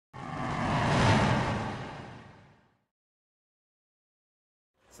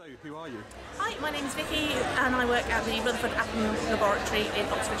So, who are you? Hi, my name's Vicky and I work at the Rutherford Atom Laboratory in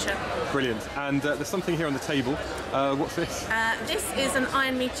Oxfordshire. Brilliant. And there's something here on the table. What's this? This is an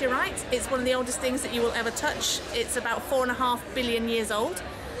iron meteorite. It's one of the oldest things that you will ever touch. It's about 4.5 billion years old.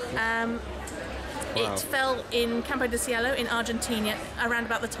 Wow. It fell in Campo de Cielo in Argentina around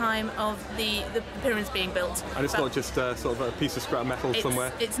about the time of the pyramids being built. And it's not just sort of a piece of scrap metal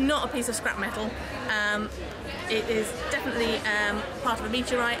somewhere? It's not a piece of scrap metal. It is definitely part of a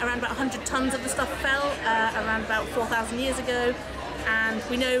meteorite. Around about 100 tons of the stuff fell around about 4,000 years ago. And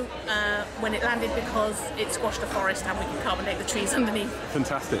we know when it landed because it squashed a forest and we can carbonate the trees underneath.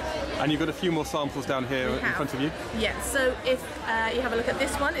 Fantastic. And you've got a few more samples down here in front of you? Yeah, so if you have a look at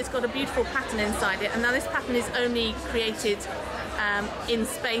this one, it's got a beautiful pattern inside it. And now this pattern is only created in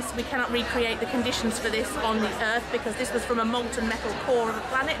space. We cannot recreate the conditions for this on the Earth because this was from a molten metal core of a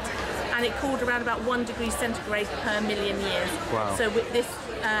planet and it cooled around about 1 degree centigrade per million years. Wow. So with this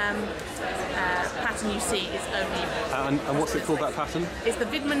pattern you see is only... And what's it called, that pattern? It's the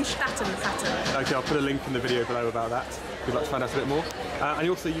Widmanstätten Pattern. Okay, I'll put a link in the video below about that. If you'd like to find out a bit more. And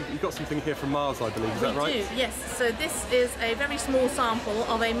also you've got something here from Mars, I believe, is that right? We do, yes. So this is a very small sample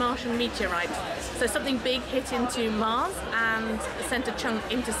of a Martian meteorite. So something big hit into Mars and sent a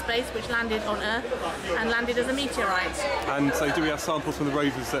chunk into space which landed on Earth and landed as a meteorite. And so do we have samples from the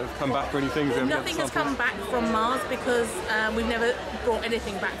rovers that have come back or anything? Nothing has come back from Mars because we've never brought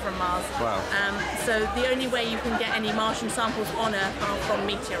anything back from Mars. Wow. So the only way you can get any Martian samples on Earth are from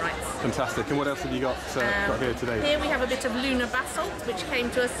meteorites. Fantastic. And what else have you got here today? Here we have a bit of lunar basalt which came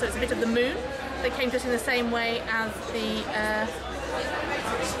to us, so it's a bit of the moon. They came to us in the same way as the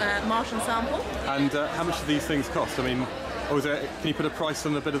Martian sample. And how much do these things cost? I mean, can you put a price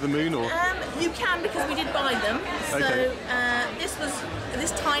on a bit of the moon? Or you can, because we did buy them. So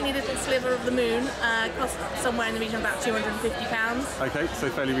this tiny little sliver of the moon cost somewhere in the region of about £250. Okay, so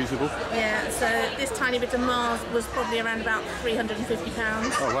fairly reasonable. Yeah, so this tiny bit of Mars was probably around about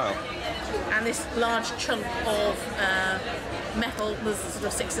 £350. Oh wow. And this large chunk of metal was sort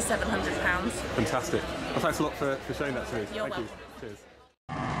of £600 to £700. Fantastic. Well, thanks a lot for showing that to me. You're welcome. You. Cheers.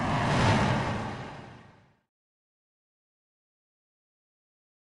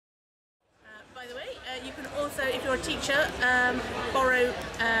 By the way, you can also, if you're a teacher, borrow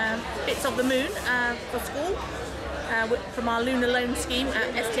bits of the moon for school from our Lunar Loan Scheme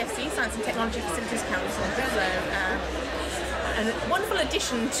at STFC, Science and Technology Facilities Council. So, a wonderful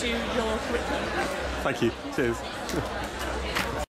addition to your curriculum. Thank you. Cheers.